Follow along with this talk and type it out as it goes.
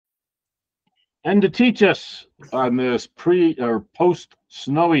And to teach us on this pre or post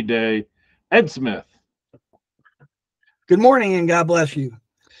snowy day, Ed Smith. Good morning and God bless you.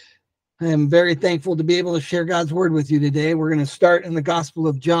 I am very thankful to be able to share God's word with you today. We're going to start in the Gospel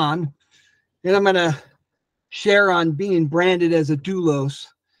of John, and I'm going to share on being branded as a doulos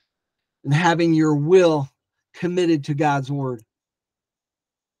and having your will committed to God's word.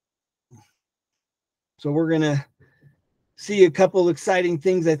 So we're going to see a couple exciting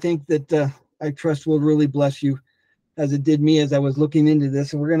things I think that I trust will really bless you as it did me as I was looking into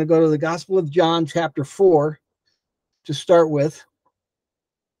this. And we're going to go to the Gospel of John, chapter 4, to start with.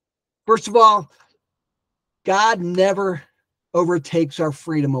 First of all, God never overtakes our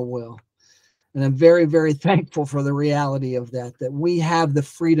freedom of will. And I'm very, very thankful for the reality of that we have the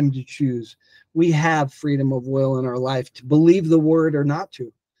freedom to choose. We have freedom of will in our life to believe the word or not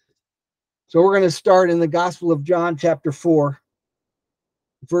to. So we're going to start in the Gospel of John, chapter 4,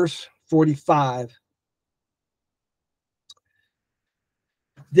 verse 45.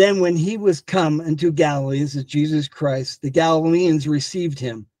 Then when he was come into Galilee, this is Jesus Christ, the Galileans received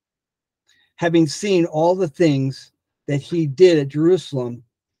him, having seen all the things that he did at Jerusalem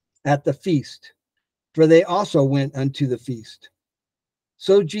at the feast, for they also went unto the feast.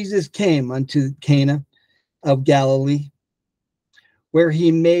 So Jesus came unto Cana of Galilee, where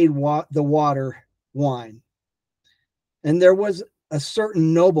he made the water wine. And there was a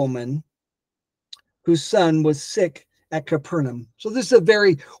certain nobleman whose son was sick at Capernaum. So this is a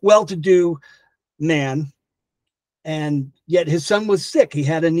very well-to-do man, and yet his son was sick. He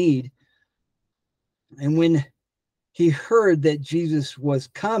had a need. And when he heard that Jesus was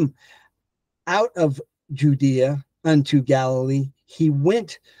come out of Judea unto Galilee, he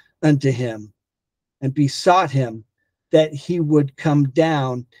went unto him and besought him that he would come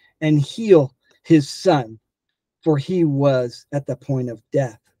down and heal his son, for he was at the point of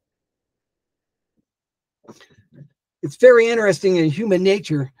death. It's very interesting in human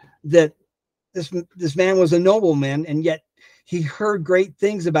nature that this man was a nobleman, and yet he heard great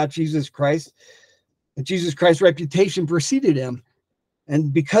things about Jesus Christ, and Jesus Christ's reputation preceded him.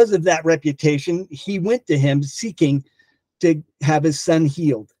 And because of that reputation, he went to him seeking to have his son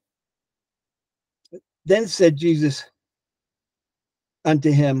healed. Then said Jesus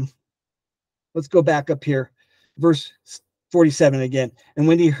unto him, let's go back up here, verse 47 again. And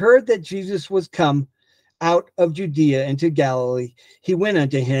when he heard that Jesus was come out of Judea into Galilee, he went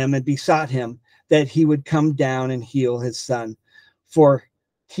unto him and besought him that he would come down and heal his son, for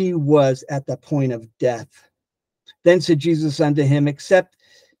he was at the point of death. Then said Jesus unto him, except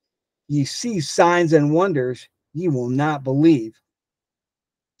ye see signs and wonders, ye will not believe.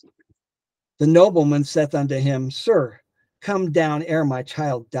 The nobleman saith unto him, Sir, come down ere my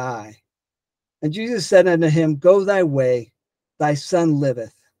child die. And Jesus said unto him, Go thy way, thy son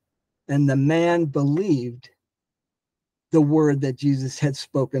liveth. And the man believed the word that Jesus had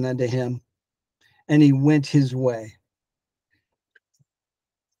spoken unto him, and he went his way.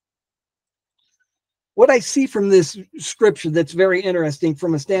 What I see from this scripture that's very interesting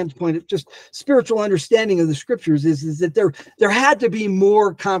from a standpoint of just spiritual understanding of the scriptures is that there had to be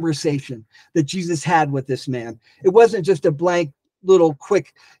more conversation that Jesus had with this man. It wasn't just a blank little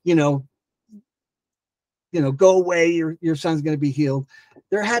quick, go away, your son's going to be healed.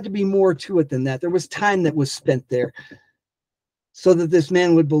 There had to be more to it than that. There was time that was spent there so that this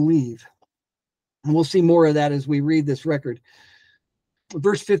man would believe. And we'll see more of that as we read this record.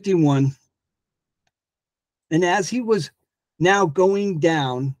 Verse 51. And as he was now going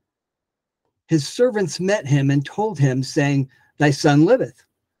down, his servants met him and told him, saying, Thy son liveth.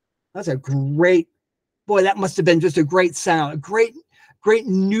 That's a great, boy, that must have been just a great sound, a great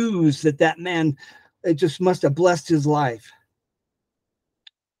news that man, it just must have blessed his life.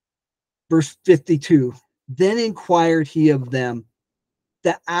 Verse 52, then inquired he of them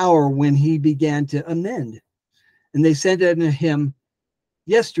the hour when he began to amend. And they said unto him,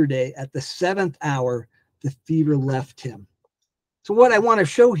 yesterday at the 7th hour, the fever left him. So what I want to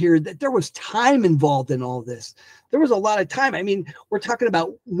show here, that there was time involved in all this. There was a lot of time. I mean, we're talking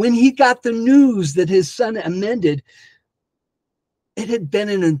about when he got the news that his son amended, it had been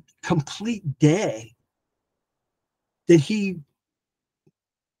in a complete day that he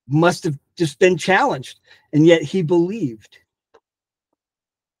must have just been challenged, and yet he believed.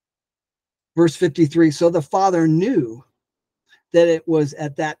 Verse 53, so the father knew that it was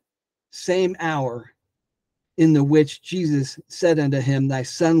at that same hour in the which Jesus said unto him, Thy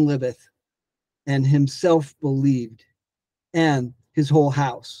son liveth, and himself believed, and his whole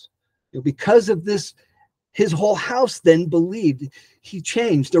house. Because of this, his whole house then believed. He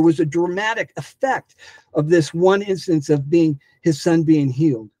changed. There was a dramatic effect of this one instance of his son being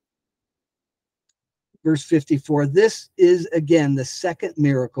healed. verse 54. This is again the second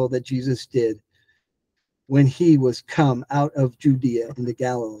miracle that Jesus did when he was come out of Judea into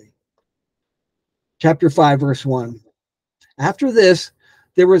Galilee. Chapter 5, verse 1. After this,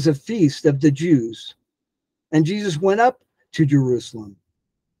 there was a feast of the Jews, and Jesus went up to Jerusalem.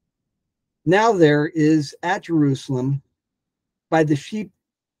 Now there is at Jerusalem by the sheep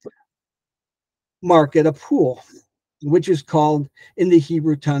market a pool, which is called in the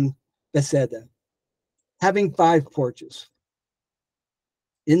Hebrew tongue Bethesda, having 5 porches.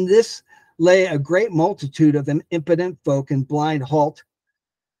 In this lay a great multitude of impotent folk and blind halt,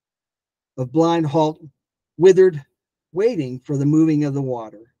 withered, waiting for the moving of the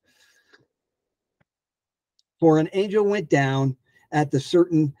water. For an angel went down at the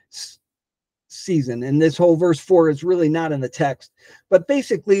certain season, and this whole verse 4 is really not in the text, but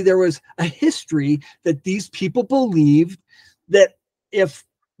basically there was a history that these people believed that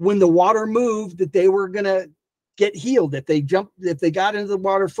when the water moved, that they were going to get healed. If they got into the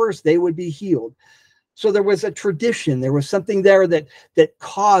water first, they would be healed. So there was a tradition, there was something there that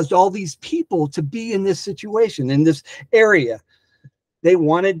caused all these people to be in this situation, in this area. They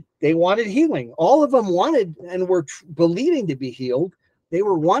wanted healing. All of them wanted and were believing to be healed. They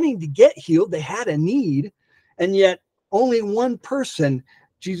were wanting to get healed. They had a need, and yet only one person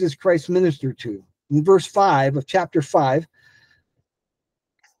Jesus Christ ministered to. In verse 5 of chapter 5,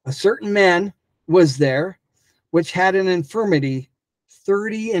 a certain man was there which had an infirmity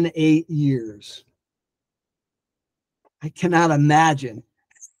 38 years. I cannot imagine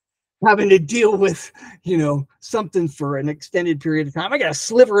having to deal with, something for an extended period of time. I got a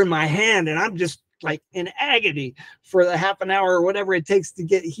sliver in my hand and I'm just like in agony for the half an hour or whatever it takes to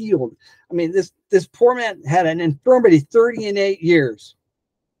get healed. I mean, this poor man had an infirmity 38 years.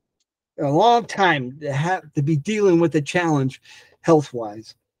 A long time to have to be dealing with the challenge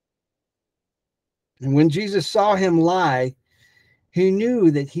health-wise. And when Jesus saw him lie, he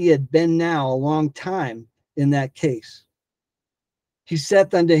knew that he had been now a long time in that case. He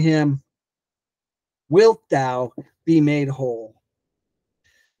saith unto him, Wilt thou be made whole?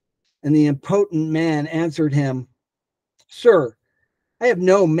 And the impotent man answered him, Sir, I have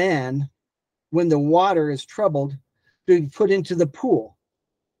no man when the water is troubled to be put into the pool.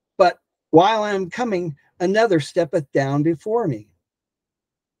 But while I am coming, another steppeth down before me.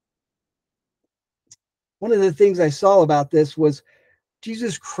 One of the things I saw about this was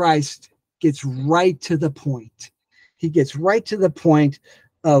Jesus Christ gets right to the point. He gets right to the point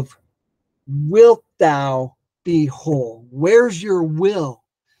of, wilt thou be whole? Where's your will?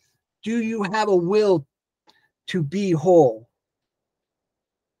 Do you have a will to be whole?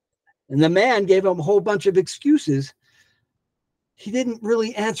 And the man gave him a whole bunch of excuses. He didn't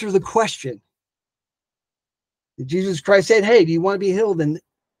really answer the question. Jesus Christ said, hey, do you want to be healed? And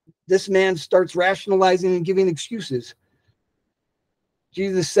this man starts rationalizing and giving excuses.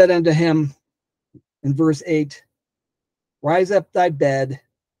 Jesus said unto him in verse 8, Rise up, take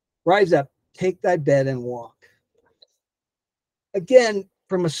thy bed and walk. Again,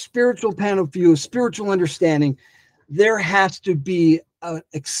 from a spiritual point of view, a spiritual understanding, there has to be an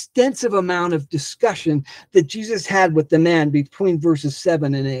extensive amount of discussion that Jesus had with the man between verses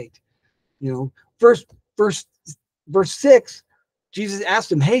 7 and 8. Verse 6, Jesus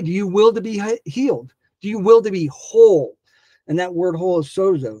asked him, hey, do you will to be healed? Do you will to be whole? And that word whole is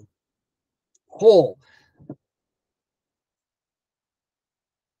sozo. Whole.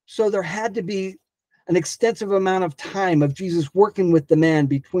 So there had to be an extensive amount of time of Jesus working with the man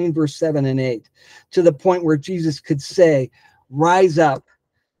between verse 7 and 8, to the point where Jesus could say, rise up,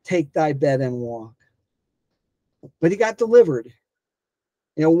 take thy bed and walk. But he got delivered.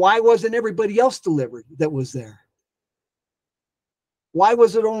 Why wasn't everybody else delivered that was there? Why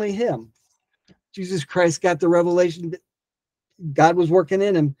was it only him? Jesus Christ got the revelation that God was working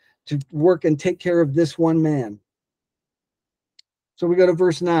in him to work and take care of this one man. So we go to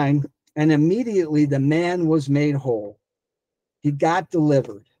verse 9. And immediately the man was made whole. He got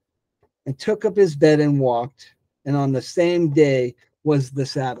delivered and took up his bed and walked. And on the same day was the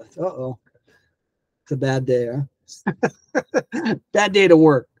Sabbath. Uh-oh. It's a bad day, huh? Bad day to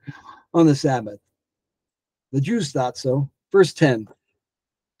work on the Sabbath. The Jews thought so. Verse 10.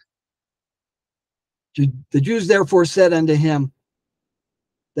 The Jews therefore said unto him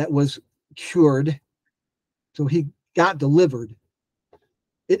that was cured, so he got delivered,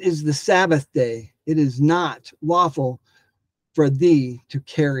 It is the Sabbath day. It is not lawful for thee to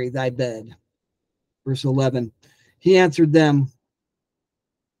carry thy bed. Verse 11. He answered them,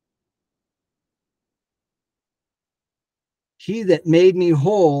 He that made me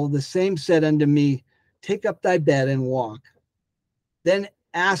whole, the same said unto me, Take up thy bed and walk. Then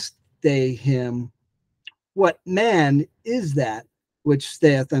asked they him, What man is that which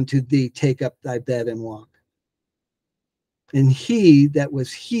saith unto thee, take up thy bed and walk? And he that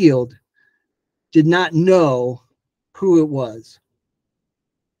was healed did not know who it was,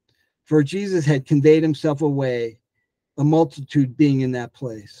 for Jesus had conveyed himself away, a multitude being in that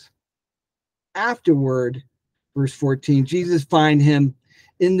place. Afterward, verse 14, Jesus find him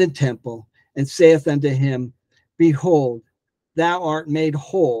in the temple and saith unto him, behold, thou art made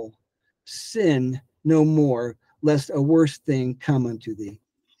whole. Sin no more, lest a worse thing come unto thee.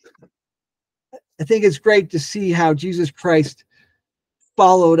 I think it's great to see how Jesus Christ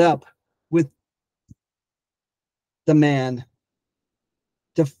followed up with the man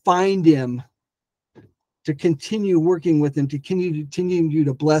to find him, to continue working with him, to continue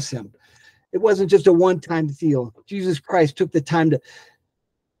to bless him. It wasn't just a one-time deal. Jesus Christ took the time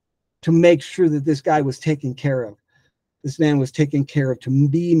to make sure that this guy was taken care of. This man was taken care of, to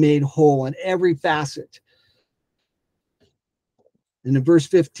be made whole in every facet. And in verse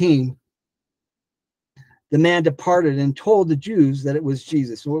 15, the man departed and told the Jews that it was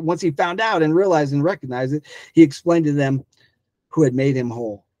Jesus. So once he found out and realized and recognized it, he explained to them who had made him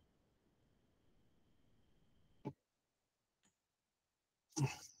whole.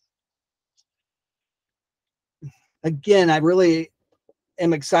 Again, I really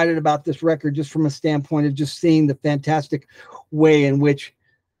am excited about this record just from a standpoint of just seeing the fantastic way in which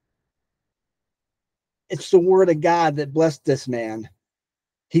it's the word of God that blessed this man.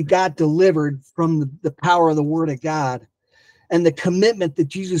 He got delivered from the power of the word of God and the commitment that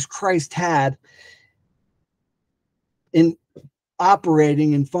Jesus Christ had in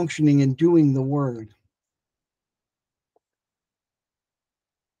operating and functioning and doing the word.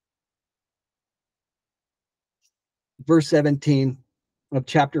 Verse 17 of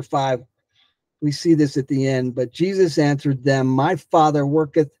chapter 5, we see this at the end. But Jesus answered them, my Father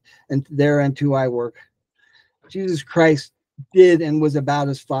worketh, and thereunto I work. Jesus Christ did and was about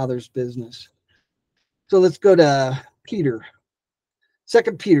his Father's business. So let's go to Peter. 2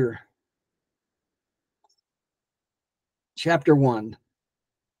 Peter chapter 1.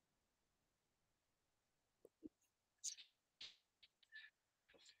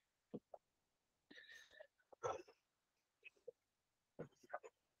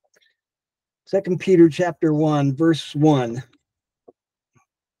 Second Peter chapter 1, verse 1.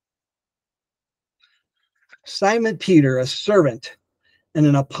 Simon Peter, a servant and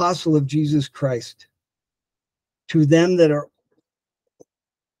an apostle of Jesus Christ, to them that are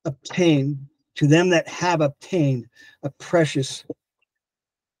obtained, to them that have obtained a precious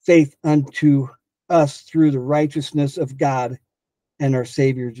faith unto us through the righteousness of God and our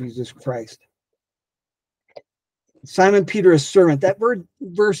Savior Jesus Christ. Simon Peter, a servant. That word,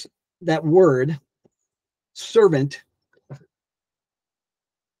 servant,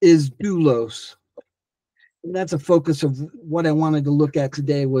 is doulos. And that's a focus of what I wanted to look at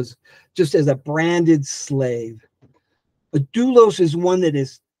today, was just as a branded slave. A doulos is one that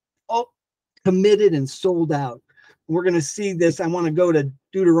is committed and sold out. We're going to see this. I want to go to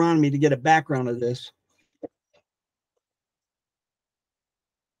Deuteronomy to get a background of this.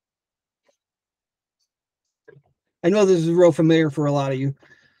 I know this is real familiar for a lot of you,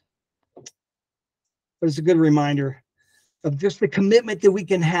 but it's a good reminder of just the commitment that we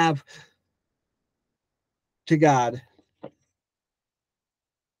can have to God.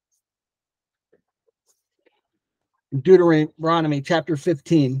 Deuteronomy chapter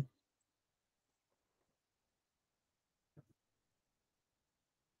 15.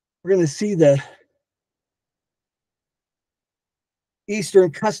 We're going to see the Eastern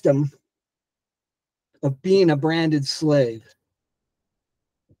custom of being a branded slave.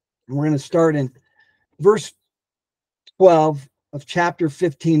 And we're going to start in verse 12 of chapter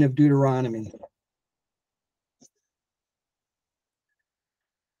 15 of Deuteronomy.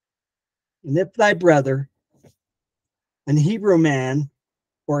 And if thy brother, an Hebrew man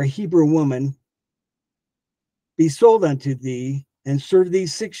or a Hebrew woman, be sold unto thee and serve thee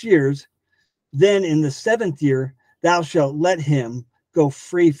 6 years, then in the 7th year thou shalt let him go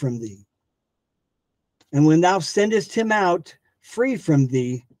free from thee. And when thou sendest him out free from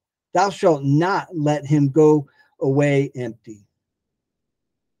thee, thou shalt not let him go away empty.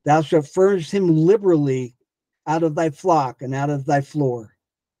 Thou shalt furnish him liberally out of thy flock and out of thy floor,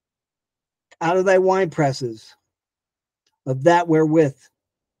 out of thy wine presses, of that wherewith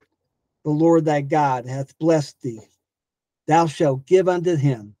the Lord thy God hath blessed thee. Thou shalt give unto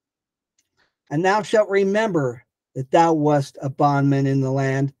him. And thou shalt remember that thou wast a bondman in the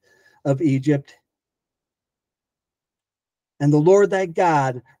land of Egypt, and the Lord thy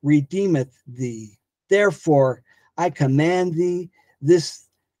God redeemeth thee. Therefore I command thee this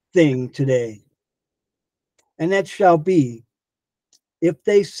thing today. And it shall be, if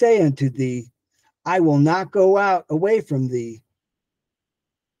they say unto thee, I will not go out away from thee,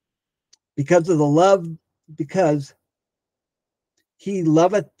 because of the love, because he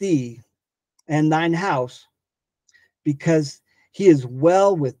loveth thee and thine house, because he is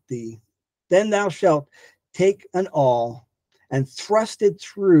well with thee, then thou shalt take an awl and thrust it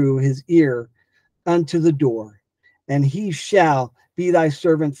through his ear unto the door, and he shall be thy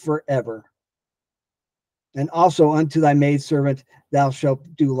servant forever. And also unto thy maidservant thou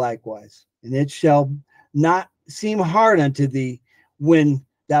shalt do likewise. And it shall not seem hard unto thee when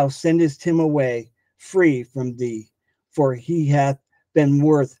thou sendest him away free from thee, for he hath been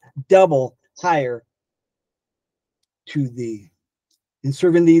worth double hire to thee in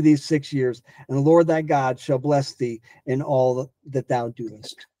serving thee these 6 years. And the Lord thy God shall bless thee in all that thou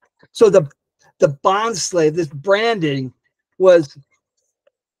doest. So the bond slave, this branding, was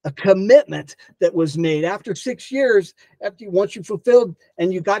a commitment that was made after 6 years. Once you fulfilled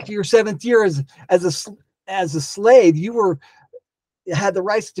and you got to your 7th year as a slave, you had the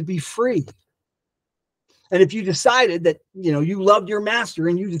rights to be free. And if you decided that, you loved your master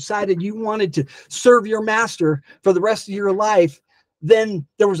and you decided you wanted to serve your master for the rest of your life, then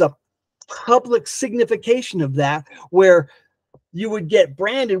there was a public signification of that, where you would get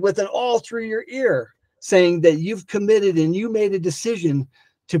branded with an awl through your ear, saying that you've committed and you made a decision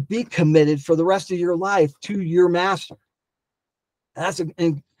to be committed for the rest of your life to your master. That's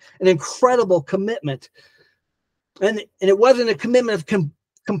an incredible commitment. And it wasn't a commitment of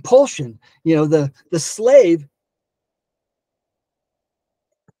compulsion. The slave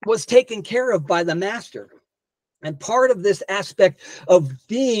was taken care of by the master. And part of this aspect of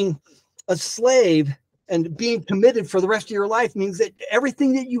being a slave and being committed for the rest of your life means that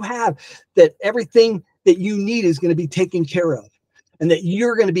everything that you have, that everything that you need is going to be taken care of, and that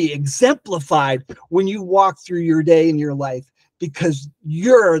you're going to be exemplified when you walk through your day in your life, because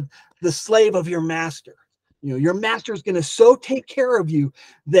you're the slave of your master. Your master is going to so take care of you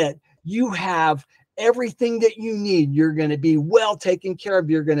that you have everything that you need. You're going to be well taken care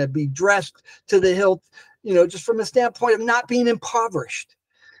of. You're going to be dressed to the hilt, just from a standpoint of not being impoverished.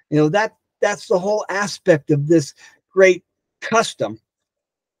 That's the whole aspect of this great custom.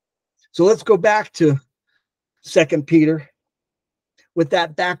 So let's go back to 2 Peter with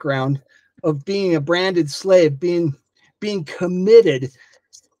that background of being a branded slave, being committed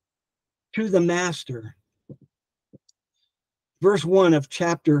to the master. Verse 1 of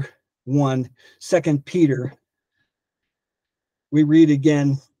chapter 1, 2 Peter, we read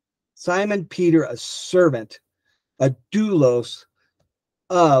again, Simon Peter, a servant, a doulos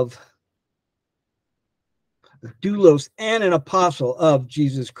and an apostle of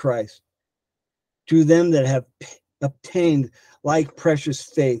Jesus Christ, to them that have obtained like precious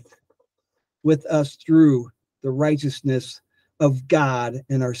faith with us through the righteousness of God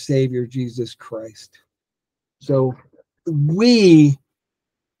and our Savior Jesus Christ. So we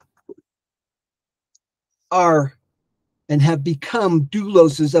are and have become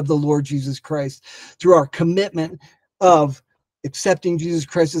douloses of the Lord Jesus Christ through our commitment of accepting Jesus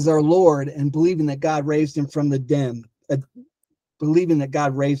Christ as our Lord and believing that God raised him from the dead.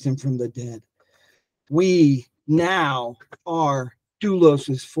 We now are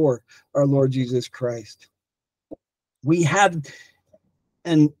douloses for our Lord Jesus Christ. We have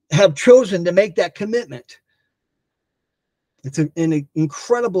chosen to make that commitment. It's an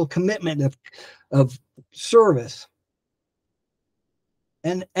incredible commitment of service.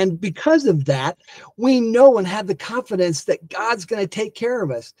 And because of that, we know and have the confidence that God's going to take care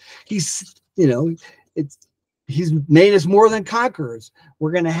of us. He's made us more than conquerors. We're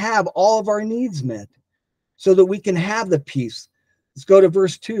going to have all of our needs met so that we can have the peace. Let's go to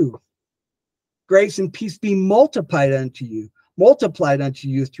verse 2. Grace and peace be multiplied unto you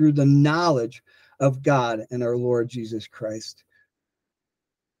through the knowledge of God and our Lord Jesus Christ.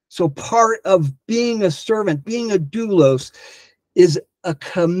 So part of being a servant, being a doulos, is a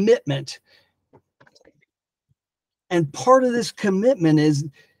commitment. And part of this commitment is,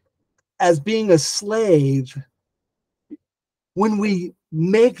 as being a slave, when we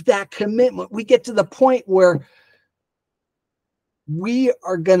make that commitment, we get to the point where we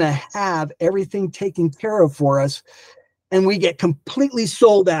are going to have everything taken care of for us, and we get completely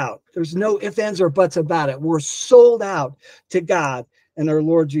sold out. There's no ifs, ands, or buts about it. We're sold out to God and our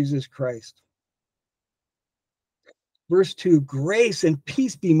Lord Jesus Christ. Verse 2, grace and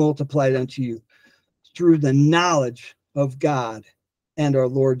peace be multiplied unto you through the knowledge of God and our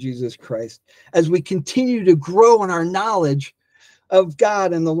Lord Jesus Christ. As we continue to grow in our knowledge of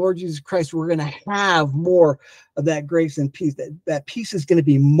God and the Lord Jesus Christ, we're going to have more of that grace and peace. That peace is going to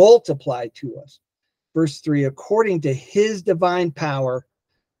be multiplied to us. Verse 3, according to his divine power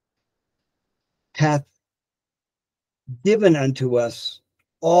hath given unto us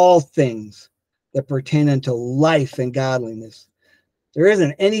all things that pertain unto life and godliness. There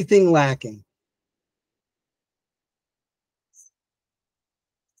isn't anything lacking.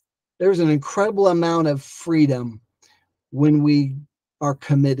 There's an incredible amount of freedom when we are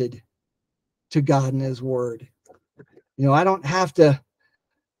committed to God and his word. You know, I don't have to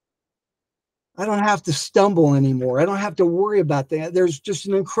stumble anymore. I don't have to worry about that. There's just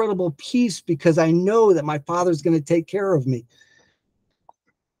an incredible peace because I know that my Father's going to take care of me.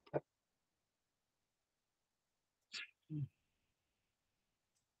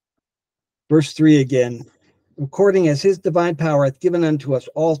 Verse 3 again, according as his divine power hath given unto us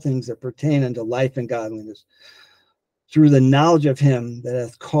all things that pertain unto life and godliness, through the knowledge of him that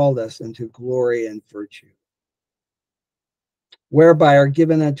hath called us into glory and virtue, whereby are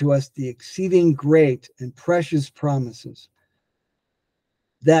given unto us the exceeding great and precious promises,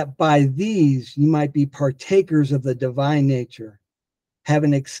 that by these ye might be partakers of the divine nature,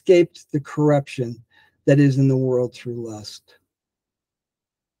 having escaped the corruption that is in the world through lust.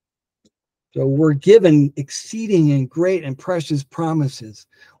 So we're given exceeding and great and precious promises.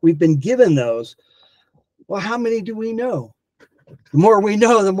 We've been given those. Well, how many do we know? The more we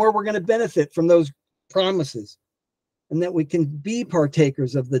know, the more we're going to benefit from those promises, and that we can be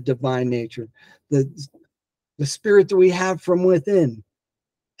partakers of the divine nature, the spirit that we have from within,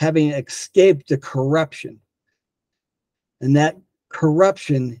 having escaped the corruption. And that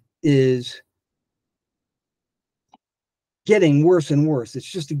corruption is getting worse and worse. It's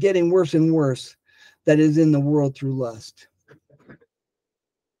just getting worse and worse that is in the world through lust.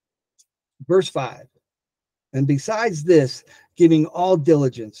 Verse 5, and besides this, giving all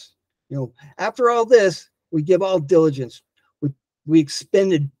diligence. You know, after all this, we give all diligence. We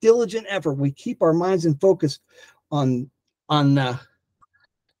expend a diligent effort. We keep our minds in focus on the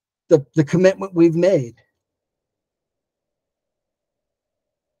commitment we've made.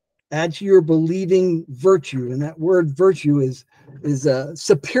 Add to your believing virtue, and that word virtue is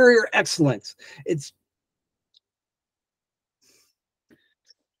superior excellence.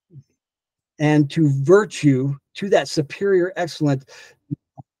 And to virtue, to that superior excellence,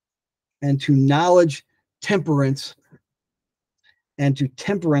 and to knowledge, temperance, and to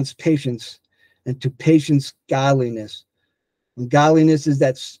temperance, patience, and to patience, godliness. And godliness is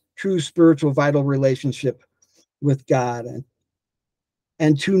that true spiritual vital relationship with God.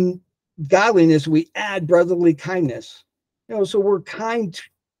 And to godliness, we add brotherly kindness. You know, so we're kind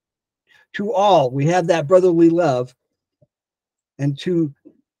to all. We have that brotherly love. And to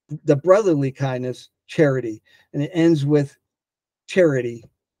the brotherly kindness, charity. And it ends with charity,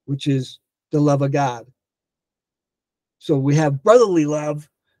 which is the love of God. So we have brotherly love,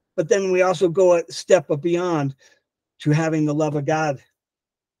 but then we also go a step beyond to having the love of God.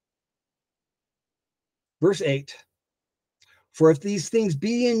 Verse 8, for if these things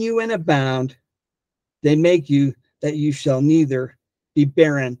be in you and abound, they make you that you shall neither be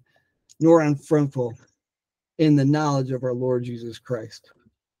barren nor unfruitful in the knowledge of our Lord Jesus Christ.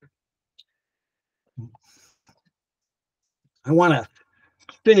 I want to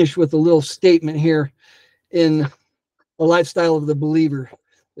finish with a little statement here in The Lifestyle of the Believer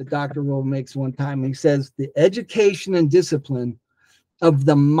that Dr. Rowe makes one time. He says, the education and discipline of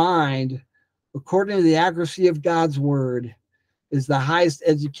the mind, according to the accuracy of God's word, is the highest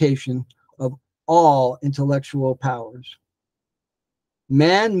education of all intellectual powers.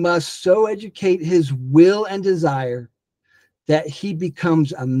 Man must so educate his will and desire that he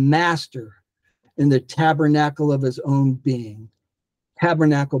becomes a master in the tabernacle of his own being.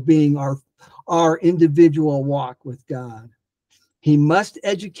 Tabernacle being our individual walk with God. He must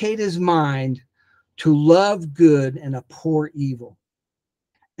educate his mind to love good and abhor evil,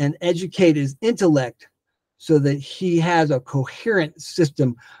 and educate his intellect so that he has a coherent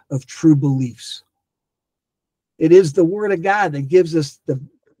system of true beliefs. It is the word of God that gives us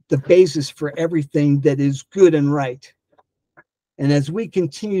the basis for everything that is good and right. And as we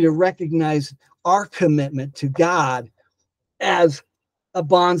continue to recognize our commitment to God as a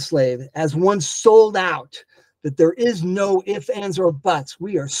bondslave, as one sold out, that there is no ifs, ands, or buts.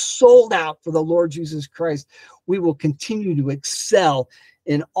 We are sold out for the Lord Jesus Christ. We will continue to excel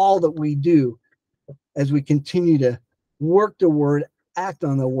in all that we do as we continue to work the word, act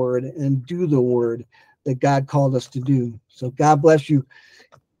on the word, and do the word that God called us to do. So God bless you.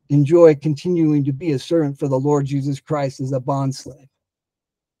 Enjoy continuing to be a servant for the Lord Jesus Christ as a bondslave.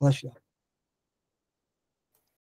 Bless you.